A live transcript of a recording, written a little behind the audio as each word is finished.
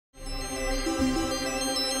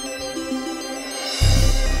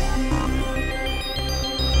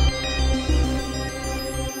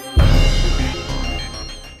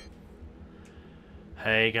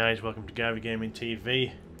Hey guys, welcome to Gary Gaming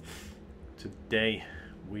TV. Today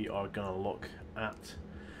we are going to look at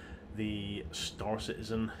the Star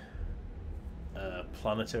Citizen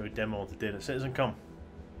Planetary demo they did at Citizencon.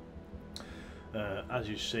 As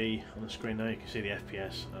you see on the screen now, you can see the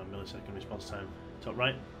FPS and millisecond response time top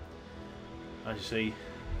right. As you see,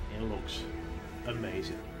 it looks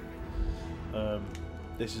amazing.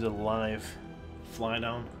 This is a live fly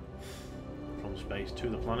down from space to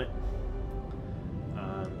the planet,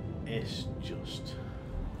 and it's just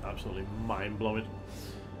absolutely mind-blowing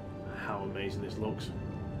how amazing this looks.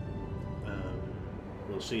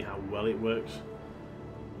 We'll see how well it works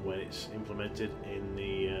when it's implemented in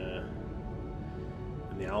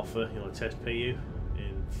the alpha, test PU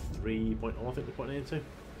in 3.0, I think we're putting it into.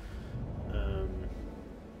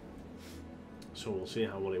 So we'll see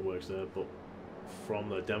how well it works there, but from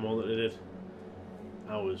the demo that they did,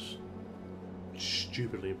 I was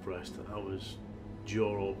stupidly impressed. I was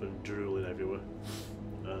jaw open, drooling everywhere.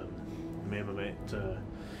 Me and my mate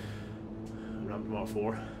ramped Mark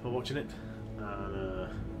 4 while watching it, and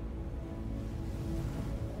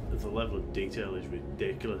the level of detail is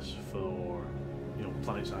ridiculous for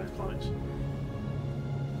planet-sized planets,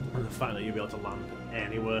 and the fact that you'll be able to land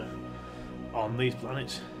anywhere on these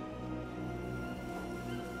planets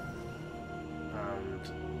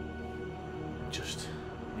and just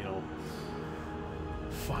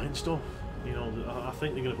find stuff. I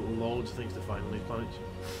think they're going to put loads of things to find on these planets,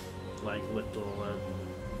 like little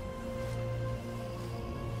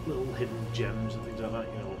hidden gems and things like that.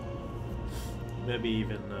 Maybe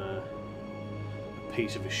even a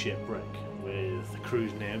piece of a shipwreck with the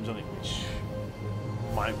crew's names on it, which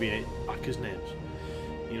might be backers' names.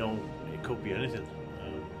 It could be anything.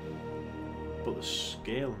 But the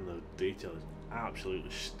scale and the detail is absolutely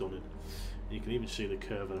stunning. You can even see the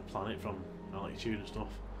curve of the planet from altitude and stuff,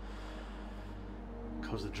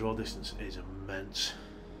 because the draw distance is immense.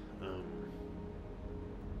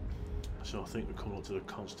 So I think we're coming up to the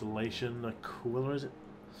constellation Aquila, is it?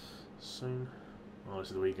 Soon. Oh, this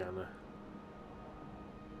is the wee guy there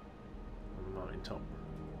on the mountain top.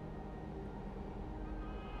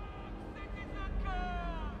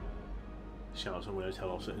 Shout out somewhere to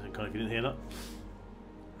hello Citizencon if you didn't hear that.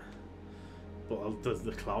 But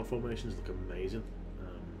the cloud formations look amazing.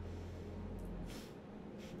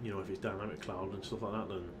 If it's dynamic cloud and stuff like that,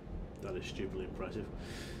 then that is stupidly impressive.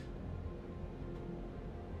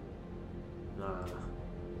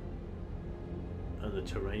 And the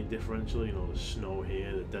terrain differential, the snow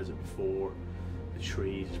here, the desert before, the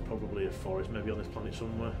trees, probably a forest maybe on this planet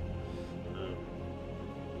somewhere.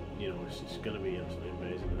 It's going to be absolutely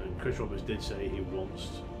amazing. And Chris Roberts did say he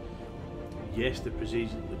wants, yes, the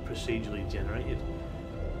procedurally generated,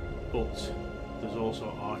 but there's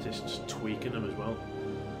also artists tweaking them as well.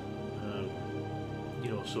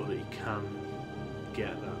 So that you can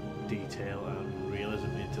get that detail and realism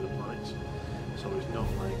into the planets. So it's not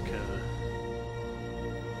like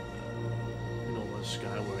No Man's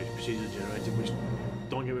Sky where it's procedurally generated, which,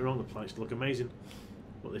 don't get me wrong, the planets look amazing,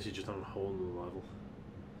 but this is just on a whole other level.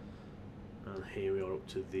 And here we are up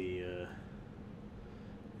to the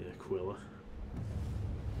Aquila,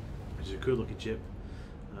 which is a cool looking ship.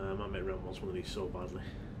 My mate Ren wants one of these so badly.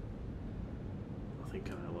 I think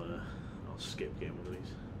I'll skip getting one of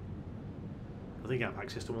these. I think I have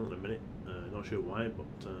access to one in a minute. Not sure why, but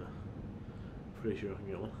pretty sure I can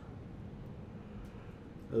get one.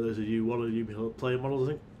 There's one of the new player models.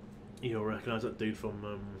 I think you'll recognise that dude from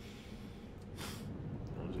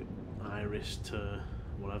what was it? Iris to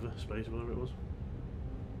whatever space, whatever it was.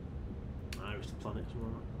 Iris to Planet,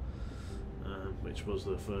 something like that. Which was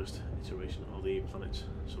the first iteration of the planets.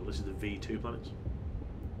 So this is the V2 planets.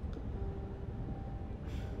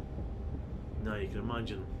 Now you can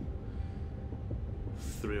imagine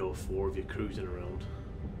 3 or 4 of you cruising around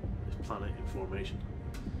this planet in formation,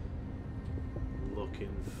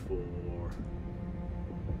 looking for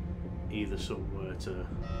either somewhere to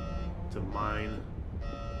mine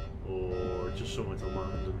or just somewhere to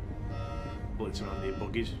land and blitz around the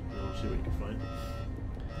buggies, see what you can find.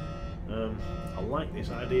 I like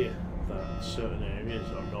this idea that certain areas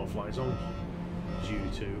are no-fly zones due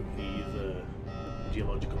to either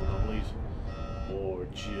geological anomalies or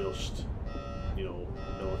just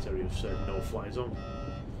military have said no-fly zone,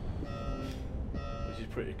 which is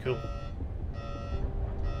pretty cool.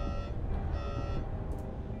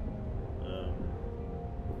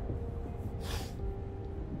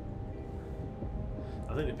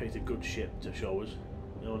 I think they picked a good ship to show us.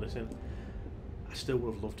 You know what I'm saying? I still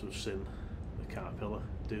would have loved to have seen the Caterpillar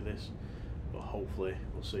do this, but hopefully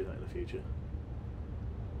we'll see that in the future.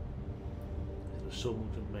 The sun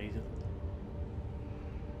looks amazing.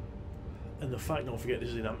 And the fact, don't forget, this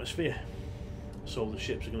is in atmosphere, so the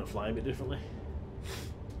ships are going to fly a bit differently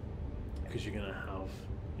because you're going to have,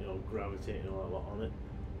 you know, gravitating a lot on it.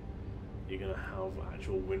 You're going to have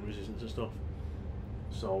actual wind resistance and stuff,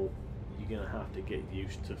 so you're going to have to get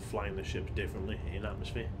used to flying the ships differently in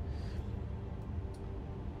atmosphere,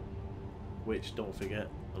 which, don't forget,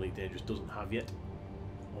 Elite Dangerous doesn't have yet.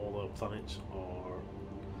 All the planets are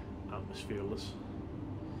atmosphereless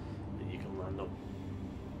that you can land on.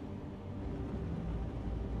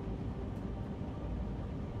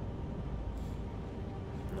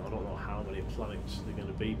 Now, I don't know how many planets they're going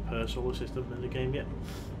to be per solar system in the game yet.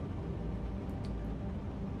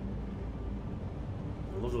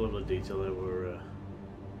 I love the level of detail there where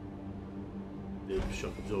the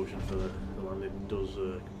shock absorption for the landing does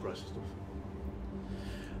compress and stuff.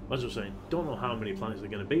 As I was saying, don't know how many planets they're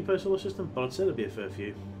going to be per solar system, but I'd say there'll be a fair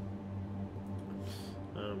few.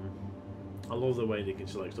 I love the way they can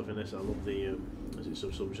select stuff in this. I love the, is it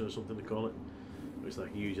subsumption or something they call it? Where it's like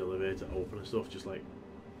a huge elevator open and stuff, just like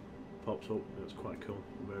pops up. That's quite cool.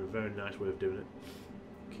 Very nice way of doing it.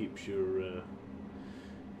 Keeps your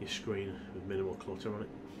screen with minimal clutter on it.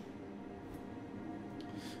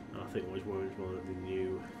 And I think it was one of the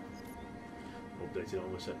new updated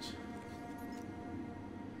armor sets.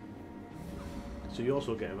 So you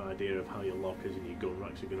also get an idea of how your lockers and your gun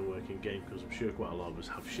racks are going to work in game, because I'm sure quite a lot of us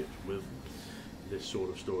have ships with this sort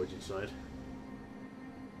of storage inside.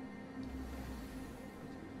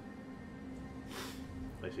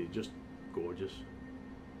 I see, just gorgeous.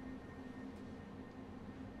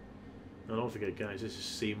 And don't forget, guys, this is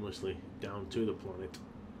seamlessly down to the planet,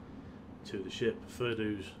 to the ship.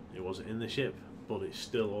 Furdu's, it wasn't in the ship, but it's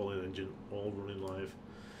still all in engine, all running live,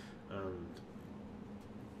 and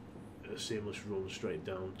a seamless run straight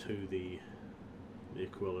down to the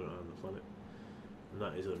Aquila and the planet. And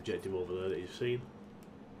that is an objective over there that you've seen,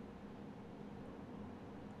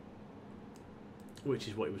 which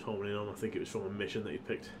is what he was homing in on. I think it was from a mission that he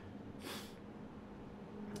picked.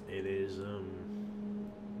 It is a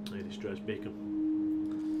distress beacon.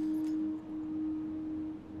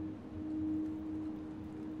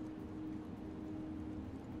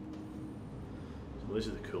 So this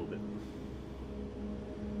is the cool bit.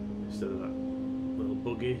 Instead of that little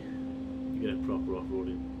buggy, you get a proper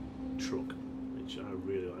off-roading truck, which I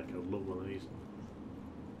really like. I love one of these.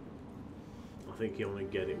 I think you only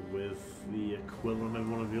get it with the Aquila and maybe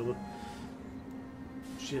one of the other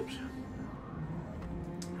ships.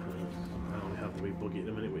 I only have the wee buggy at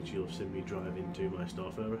the minute, which you'll see me drive into my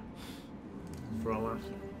Starfarer for a laugh.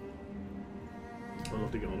 I'd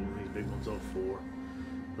love to get one of these big ones off for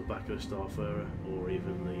the back of a Starfarer, or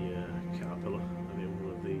even the Caterpillar. I mean,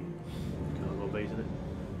 one of the cargo bays in it.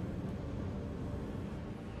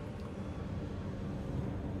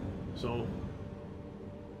 So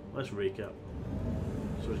let's recap.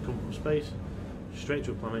 So it's come from space, straight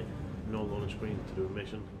to a planet, no loading screen to do a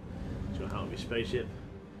mission. It's got out of his spaceship,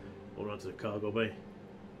 or onto the cargo bay,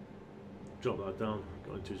 drop that down,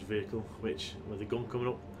 got into his vehicle, which, with the gun coming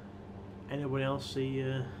up, anybody else see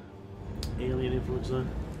alien influence there?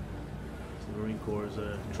 It's the Marine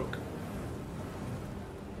Corps' truck.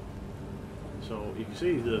 So you can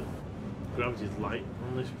see the gravity is light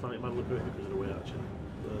on this planet by the look of it, because of the way that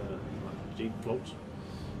Jeep floats.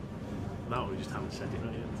 That we just haven't set it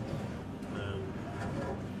right yet.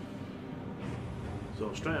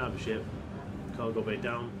 So straight out of the ship, cargo bay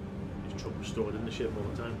down, his truck was stored in the ship all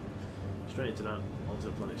the time. Straight into that, onto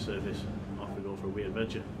the planet's surface, off we go for a wee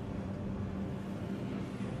adventure.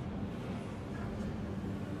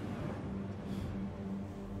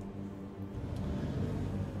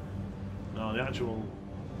 Now the actual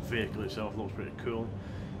vehicle itself looks pretty cool.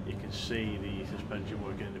 You can see the suspension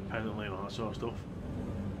working independently and all that sort of stuff,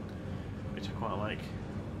 which I quite like.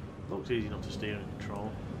 Looks easy enough to steer and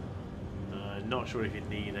control. Not sure if you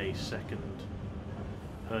need a second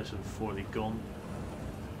person for the gun.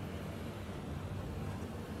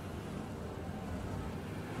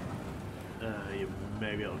 You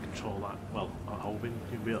may be able to control that. Well, I'm hoping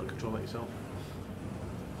you'll be able to control that yourself.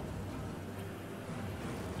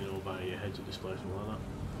 You know, by your heads-up display, something like that.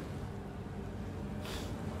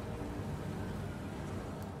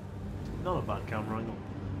 Not a bad camera angle.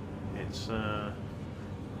 It's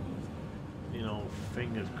you know,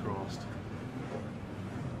 fingers crossed.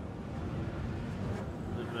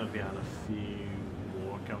 Maybe add a few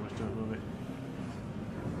more cameras to it maybe.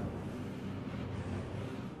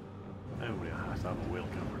 Everybody has to have a wheel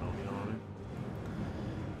camera now, you know what I mean?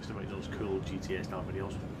 Just to make those cool GTA style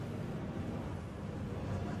videos.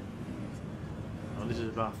 And this is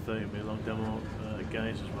about 30 minute long demo,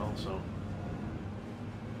 guys, as well, so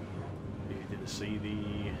if you to see the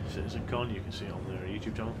Citizencon, you can see it on their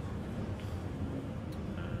YouTube channel.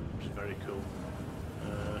 Which is very cool.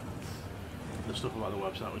 The stuff about the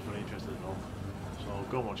website was very interesting as well. So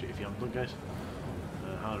go and watch it if you haven't done, guys.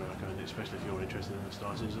 Highly recommend it, especially if you're interested in the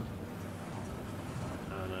Star Citizen.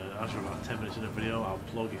 And as we're about 10 minutes in the video, I'll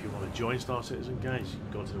plug if you want to join Star Citizen, guys.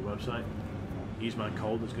 Go to the website, use my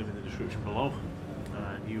code that's going to be in the description below,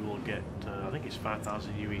 and you will get, I think it's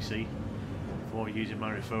 5,000 UEC for using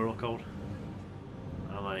my referral code.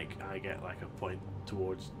 And I get like a point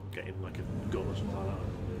towards getting like a gun or something like that.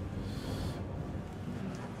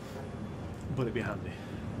 But it'd be handy.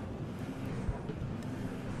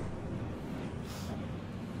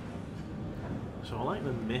 So I like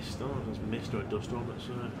the mist. I don't know if it's mist or a dust storm that's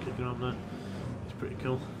kicking around there. It's pretty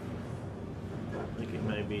cool. I think it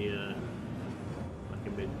may be like a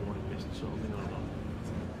mid-morning mist sort of thing, I don't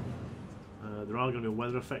know. There are going to be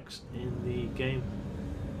weather effects in the game.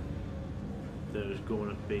 There's going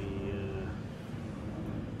to be...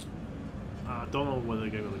 I don't know whether they're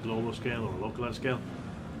going on a global scale or a localized scale.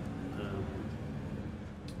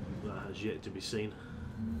 That has yet to be seen.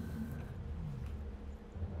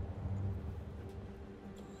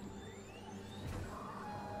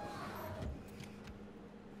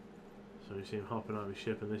 So you see him hopping out of his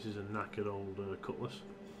ship, and this is a knackered old Cutlass,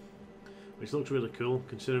 which looks really cool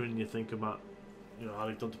considering you think about, you know, how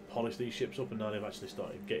they've done to polish these ships up, and now they've actually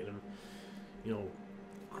started getting them, you know,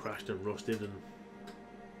 crashed and rusted and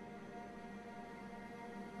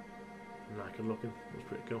knackered looking. That's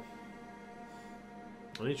pretty cool.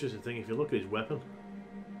 An interesting thing, if you look at his weapon,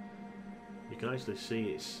 you can actually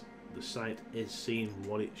see the site is seeing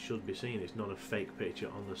what it should be seeing. It's not a fake picture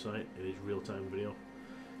on the site, it is real-time video,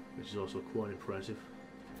 which is also quite impressive.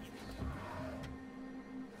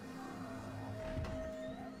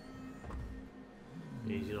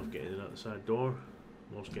 Easy enough getting in and out the side door.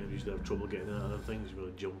 Most games used to have trouble getting in and out of things. You've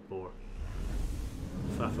got to jump or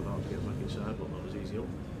faff about to get back inside, but that was easy up.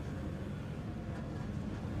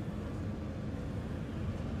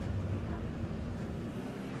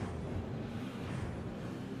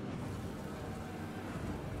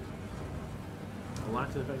 The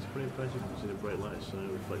lighting effects are pretty impressive. You can see the bright lights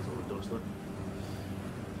reflecting on the dust there.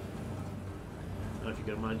 Now if you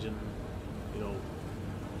can imagine, you know,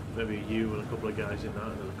 maybe you and a couple of guys in that,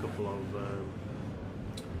 and then a couple of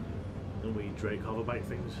wee Drake hoverbike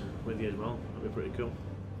things with you as well, that'd be pretty cool.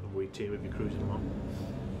 A wee team would be cruising along.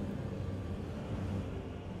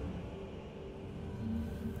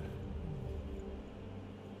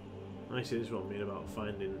 I see, this is what I mean about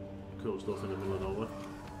finding cool stuff in the middle of nowhere.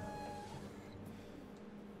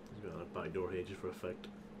 He's got a back door here just for effect.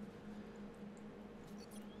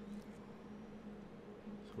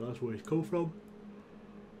 So that's where he's come from.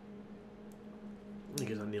 I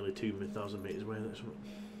think it's nearly 2,000 metres away. That's what.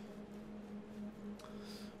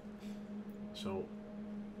 So,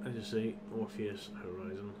 as you see, Orpheus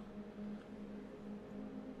Horizon.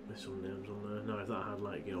 There's some names on there. Now, if that had,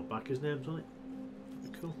 like, you know, backers' names on it,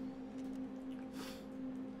 that'd be cool.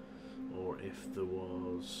 Or if there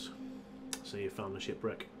was, say, you found a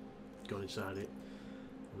shipwreck, gone inside it,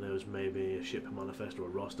 and there was maybe a ship manifest or a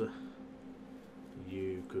roster,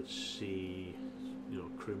 you could see, you know,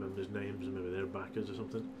 crew members' names and maybe their backers or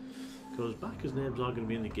something. Because backers' names are going to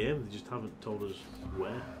be in the game, they just haven't told us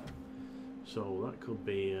where. So that could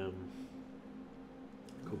be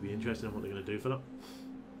interesting in what they're going to do for that.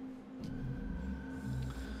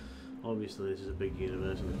 Obviously, this is a big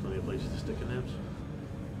universe and there's plenty of places to stick their names.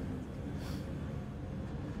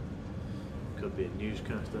 Could be a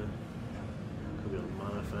newscaster. Could be on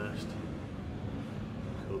Manifest.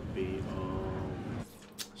 Could be on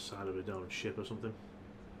side of a down ship or something.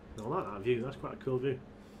 I like that view, that's quite a cool view.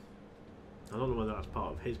 I don't know whether that's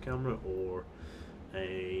part of his camera or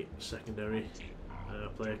a secondary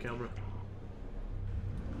player camera.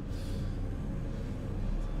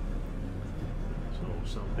 So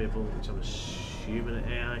some people, which I'm assuming are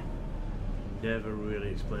AI, never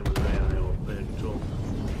really explain whether AI or player control.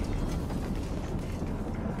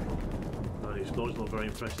 Now the explosions look very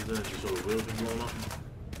impressive there, just sort of wheels being blown off.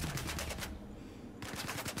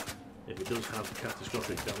 If it does have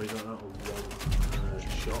catastrophic damage like that on one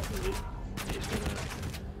shot, then it's going to,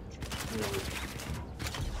 you know,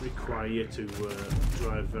 require you to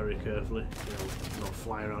drive very carefully, you know, not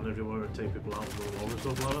fly around everywhere and take people out and roll over and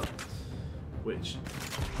stuff like that, which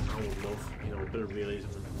I would love. You know, a bit of realism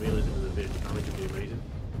in the vehicle damage would be amazing.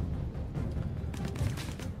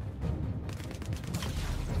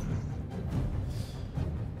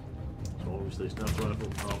 So obviously it's not rifle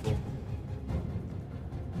powerful.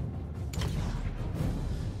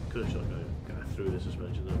 Could have shot a guy through the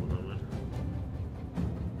suspension there, but not mind.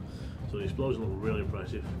 So the explosion looked really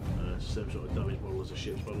impressive. Same sort of damage model as the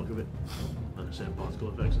ships by the look of it, and the same particle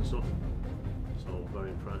effects and stuff. So very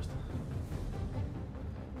impressed.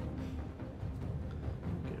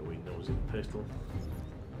 Get a wee nose in the pistol.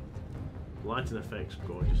 Lighting effects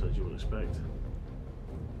gorgeous as you would expect.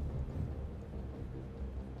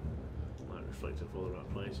 Light reflecting for all the right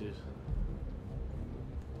places.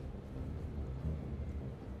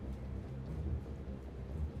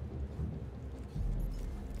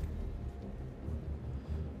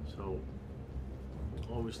 So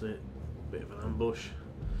obviously a bit of an ambush.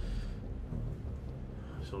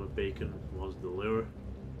 So the beacon was the lure.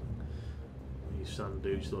 These sand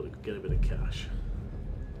dudes thought they could get a bit of cash.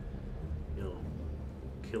 You know,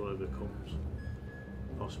 kill whoever comes,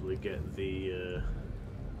 possibly get the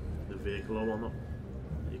vehicle or whatnot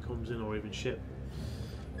that he comes in, or even ship.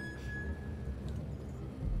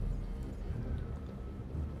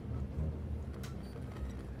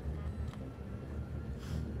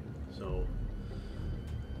 So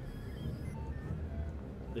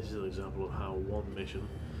this is an example of how one mission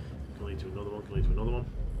can lead to another one, can lead to another one.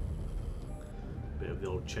 Bit of the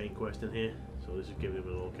old chain quest in here. So this is giving him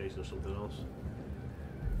a location of something else.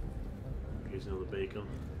 Here's another beacon.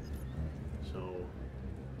 So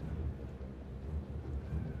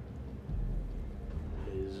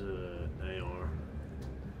his AR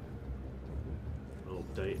will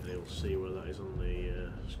update and you'll see where that is on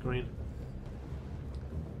the screen.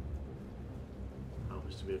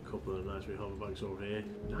 Happens to be a couple of nice wee hoverbags over here.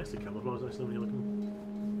 Nicely camouflaged actually when you look at them.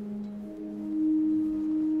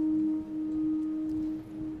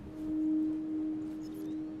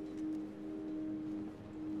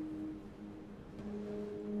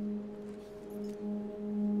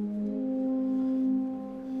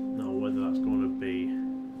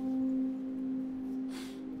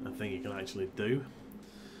 Thing you can actually do.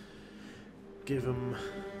 Give them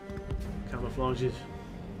camouflages,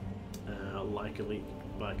 like Elite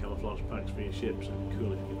buy camouflage packs for your ships, and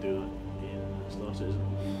cool if you can do that in Star Citizen.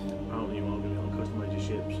 Apparently you are going to be able to customise your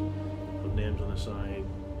ships, put names on the side,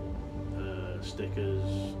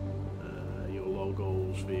 stickers, your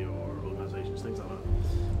logos for your organisations, things like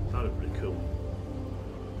that. That would be pretty cool.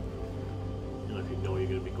 You know, if you know you're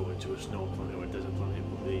going to be going to a snow planet or a desert planet, you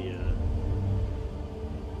put the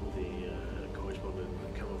corresponding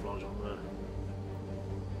camouflage on there,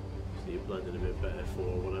 so you're blending a bit better for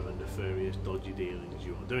whatever nefarious, dodgy dealings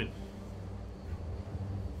you are doing.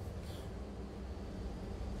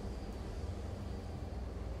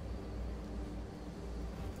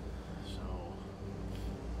 So,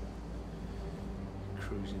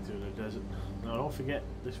 cruising through the desert. Now don't forget,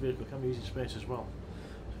 this vehicle can be used in space as well,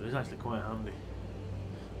 so it's actually quite handy.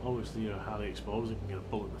 Obviously you're highly exposed, you can get a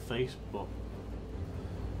bullet in the face, but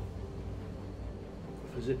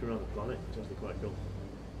for zipping around the planet, it's actually quite cool.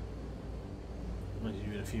 Imagine you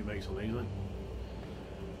doing a few makes on these, like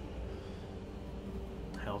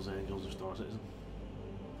Hell's Angels of Star Citizen.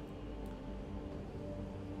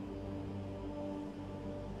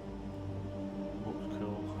 Looks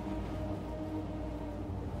cool.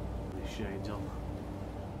 These shades on.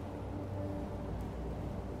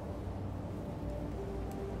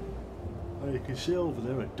 And you can see over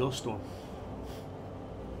there a dust storm.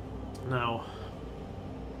 Now,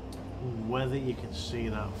 whether you can see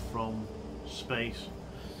that from space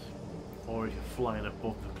or if you're flying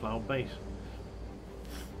above the cloud base,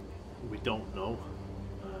 we don't know.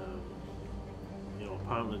 You know,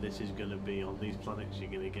 apparently this is going to be on these planets, you're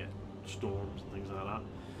going to get storms and things like that.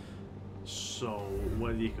 So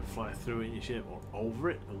whether you can fly through it in your ship or over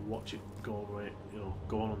it and watch it go away, you know,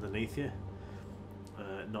 go on underneath you,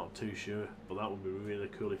 not too sure. But that would be really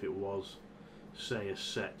cool if it was, say, a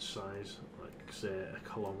set size, like say a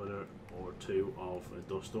kilometre or two of a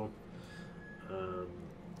dust storm.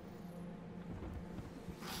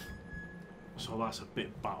 So that's a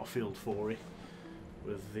bit Battlefield 4-y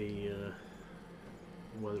with the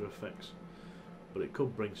weather effects, but it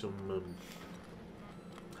could bring some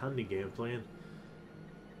handy gameplay in.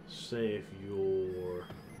 Say if you're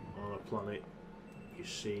on a planet, you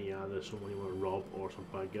see either someone you want to rob or some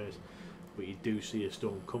bad guys, but you do see a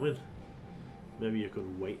storm coming. Maybe you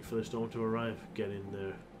could wait for the storm to arrive, get in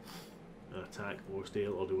there, attack or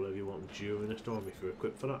steal or do whatever you want during the storm if you're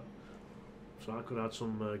equipped for that. So I could add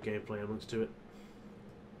some gameplay elements to it.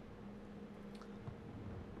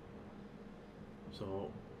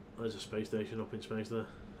 So there's a space station up in space there.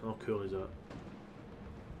 How cool is that?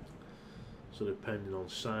 So depending on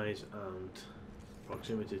size and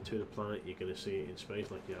proximity to the planet, you're going to see it in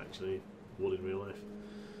space like you actually would in real life.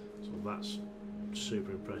 So that's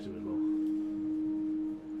super impressive as well.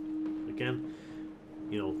 Again,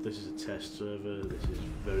 you know, this is a test server, this is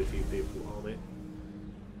very few people on it,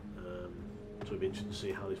 so it'll be interesting to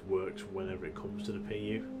see how this works whenever it comes to the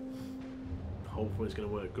PU. Hopefully it's going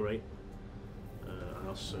to work great.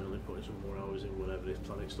 I'll certainly put in some more hours in whenever this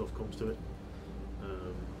planet stuff comes to it.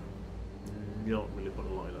 You're not really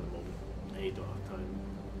putting a lot in at the moment. A, don't have time.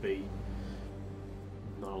 B,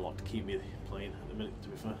 not a lot to keep me playing at the minute, to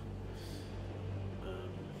be fair.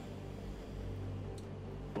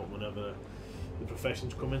 But whenever the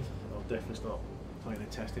professions come in, I'll definitely start playing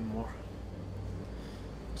and testing more.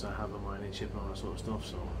 Because I have a mining ship and all that sort of stuff,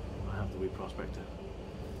 so I have the wee prospector.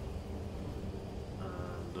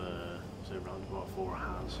 And say around about 4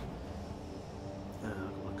 hands.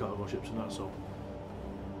 I've got cargo ships and that, so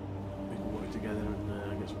we can work together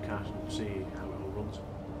and get some cash and see how it all runs.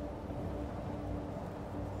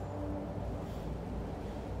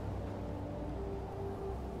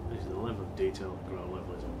 The level of detail at the ground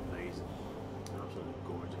level is amazing, absolutely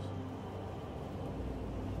gorgeous.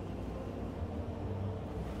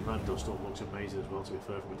 The ragdoll stuff looks amazing as well, to be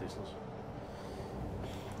fair, from a distance.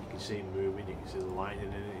 You can see it moving, you can see the lighting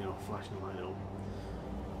in it, you know, flashing the light up.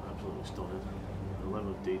 Absolutely stunning. The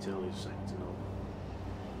level of detail is second to none.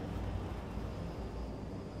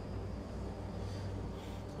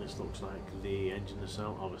 This looks like the engine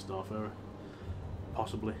nacelle of a Starfarer,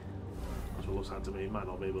 possibly. That's what it looks like to me. It might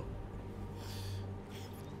not be, but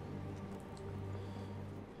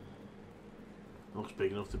it looks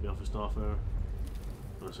big enough to be off a Starfarer.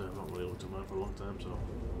 But I say I've not really looked at mine for a long time, so.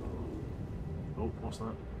 Oh, what's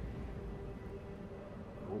that?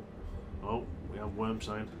 Oh, we have worm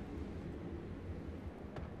sign.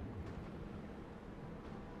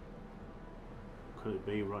 Could it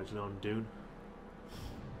be right on Dune?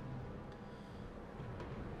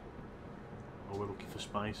 Or we're looking for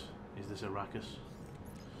spice. Is this Arrakis?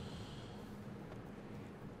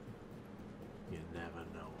 You never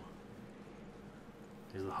know.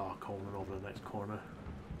 Is the Harkonnen over the next corner?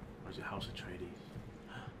 Or is it House Atreides?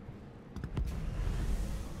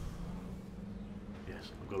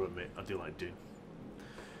 Yes, I've got to admit, I do like Dune.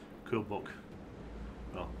 Cool book.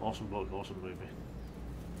 Well, awesome book, awesome movie.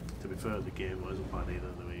 To be fair, the game wasn't bad either,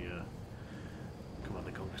 the Command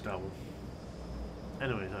and Conquer Star one.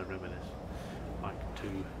 Anyways, I reminisce. Back to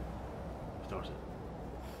Star Citizen.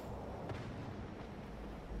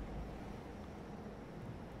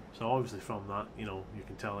 So obviously from that, you know, you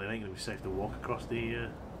can tell it ain't going to be safe to walk across the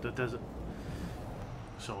desert.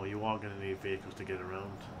 So you are going to need vehicles to get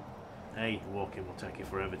around. A, walking will take you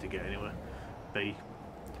forever to get anywhere. B, you're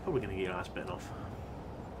probably going to get your ass bitten off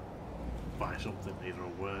by something, either a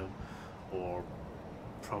worm or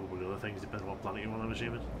probably other things, depending on what planet you're on, I'm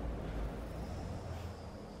assuming.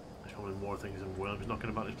 There's probably more things than worms knocking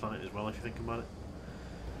about this planet as well, if you think about it.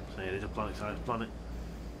 So it is a planet-sized planet.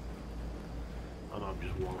 I know I'm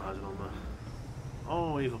just one hazard on there.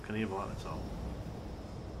 Oh, Evil Knievel at the top.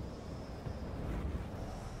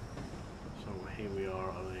 So here we are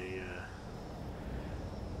on a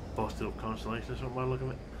busted up constellation or something by the look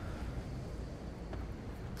of it.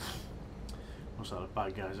 Looks like the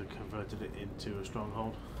bad guys have converted it into a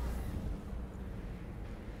stronghold.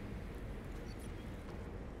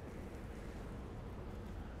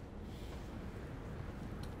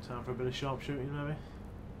 Time for a bit of sharpshooting, maybe?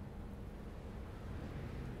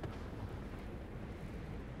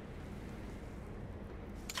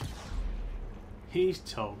 He's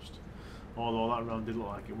toast. Although that round did look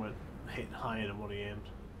like it went hit higher than what he aimed.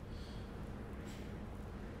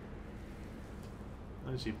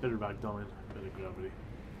 I see a bit of ragdolling, a bit of gravity.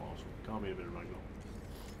 Awesome. Can't be a bit of ragdoll.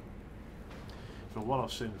 From what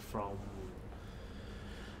I've seen from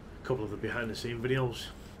a couple of the behind the scene videos,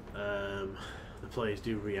 the players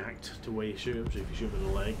do react to where you shoot them. So if you shoot them in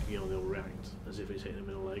the leg, you know, they'll react as if it's hitting them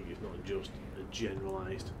in the leg. It's not just a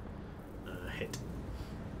generalised hit.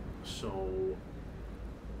 So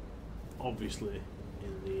obviously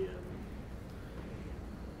in the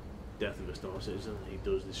Death of a Star Citizen, he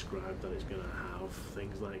does describe that it's going to have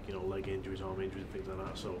things like, you know, leg injuries, arm injuries, things like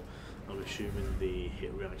that. So I'm assuming the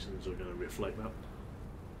hit reactions are going to reflect that,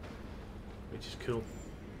 which is cool.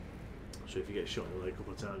 So if you get shot in the leg a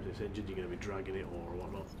couple of times and it's injured, you're going to be dragging it or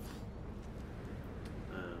whatnot,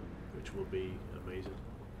 which will be amazing.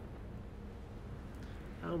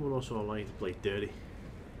 And will also allow you to play dirty.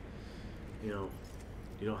 You know,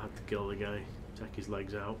 you don't have to kill the guy, take his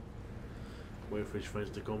legs out, wait for his friends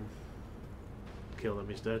to come, kill them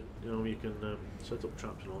instead. You know, you can set up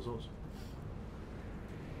traps and all sorts.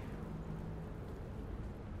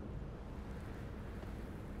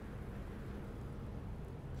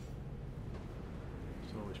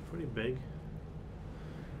 So it's pretty big.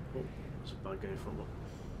 Oh, that's a bad guy in front of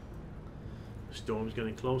The storm's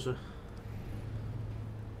getting closer.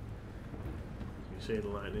 You can see the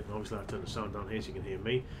lightning. Obviously I've turned the sound down here so you can hear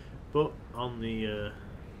me. But on the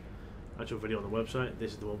actual video on the website,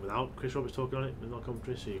 this is the one without Chris Roberts talking on it, with no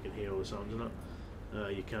commentary, so you can hear all the sounds and that.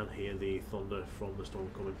 You can hear the thunder from the storm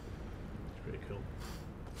coming. It's pretty cool.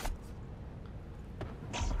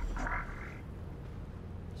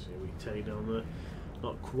 See, we take down there.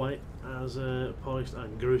 Not quite as polished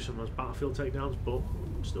and gruesome as Battlefield takedowns, but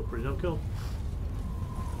still pretty damn cool.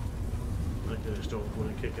 Like the storm coming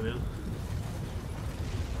and kicking in.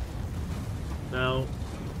 Now,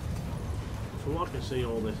 from what I can see,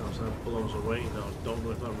 all this outside blows away. Now, I don't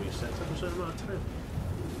know if that resets after a certain amount of time.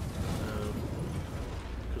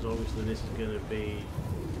 Because obviously this is going to be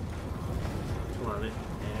a planet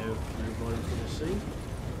everybody's going to see.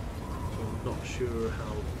 So I'm not sure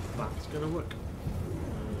how that's going to work.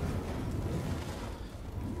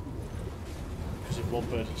 Because if one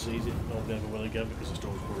person sees it, nobody ever will again because the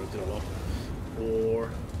storm's probably going to do a lot. Or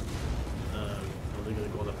are they going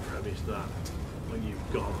to go on the premise that when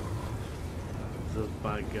you've gone, the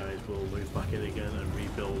bad guys will move back in again and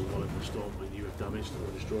rebuild whatever the storm when you have damaged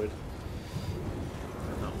or destroyed,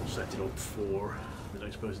 and that will set it up for the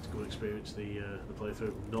next person to go and experience the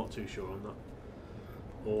playthrough. Not too sure on that.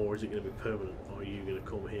 Or is it going to be permanent? Or are you going to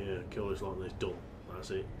come here, kill this lot, and it's done? That's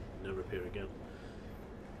it. Never appear again.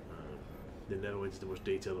 They never went into much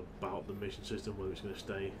detail about the mission system, whether it's going to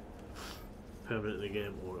stay permanent in the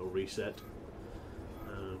game or it'll reset.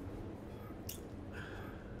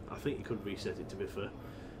 I think you could reset it, to be fair.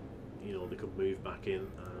 You know, they could move back in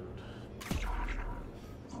and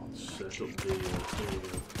set up the thing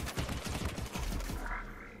again.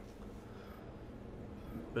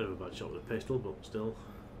 Bit of a bad shot with a pistol, but still.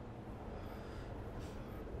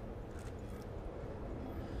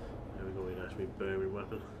 There we go, a nice big bearing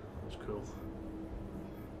weapon. That's cool.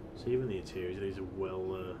 So even the interiors of these are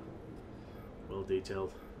well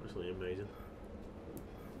detailed. Absolutely amazing.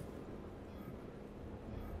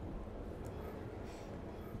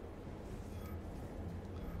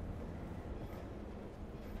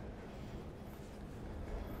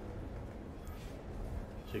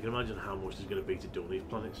 So you can imagine how much there's going to be to do on these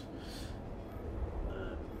planets.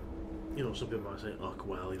 You know, some people might say, oh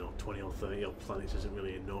well, you know, 20 or 30 odd planets isn't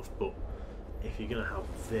really enough, but if you're going to have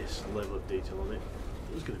this level of detail on it,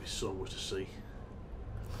 there's going to be so much to see.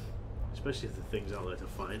 Especially if the things out there to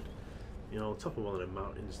find. You know, on top of one of the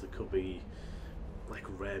mountains there could be like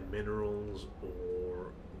rare minerals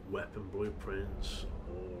or weapon blueprints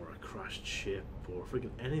or a crashed ship or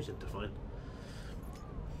freaking anything to find.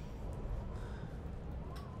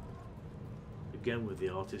 Again, with the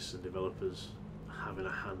artists and developers having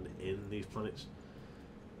a hand in these planets,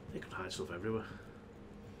 they could hide stuff everywhere.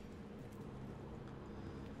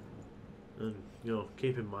 And you know,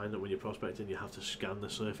 keep in mind that when you're prospecting, you have to scan the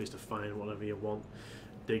surface to find whatever you want,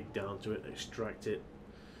 dig down to it, extract it,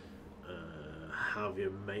 have your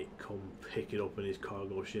mate come pick it up in his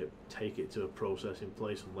cargo ship, take it to a processing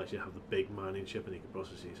place, unless you have the big mining ship and you can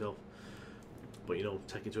process it yourself. But you know,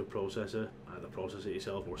 take it to a processor, either process it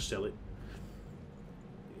yourself or sell it.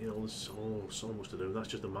 You know, there's so much to do. That's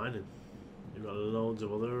just the mining. You've got loads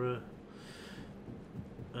of other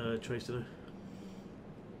trades to do.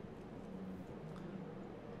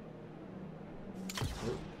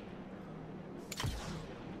 Oh.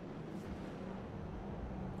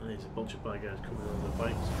 And there's a bunch of bad guys coming on the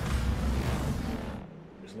bikes.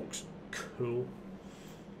 This looks cool.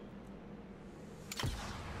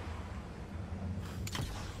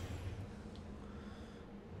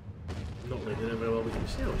 Not leading it very well, but you can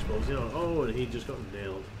see how exposed they are. Oh, and he just got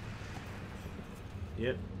nailed.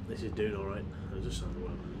 Yep, this is doing alright. There's a sound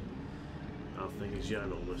well. That thing is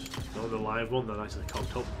ginormous. Not the live one, that actually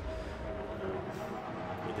cocked up.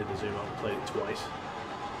 He did the zoom out and played it twice.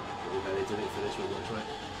 But we've edited it for this one, looks right.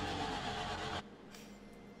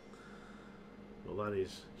 Well, that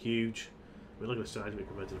is huge. I mean, look at the size of it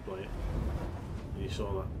compared to the planet. And you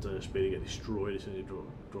saw that speeder get destroyed as soon as you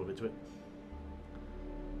drove into it.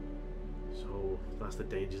 So that's the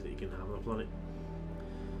dangers that you can have on the planet.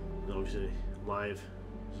 And obviously live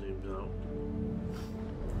zooms out,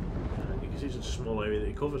 and you can see it's a small area that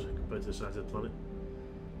it covers compared to the size of the planet.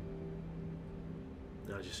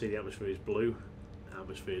 Now, as you see, the atmosphere is blue.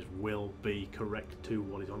 Atmospheres will be correct to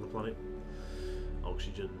what is on the planet: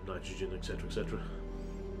 oxygen, nitrogen, etc., etc.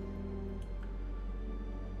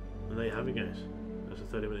 And there you have it, guys. That's a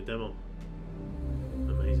 30-minute demo.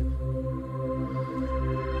 Amazing.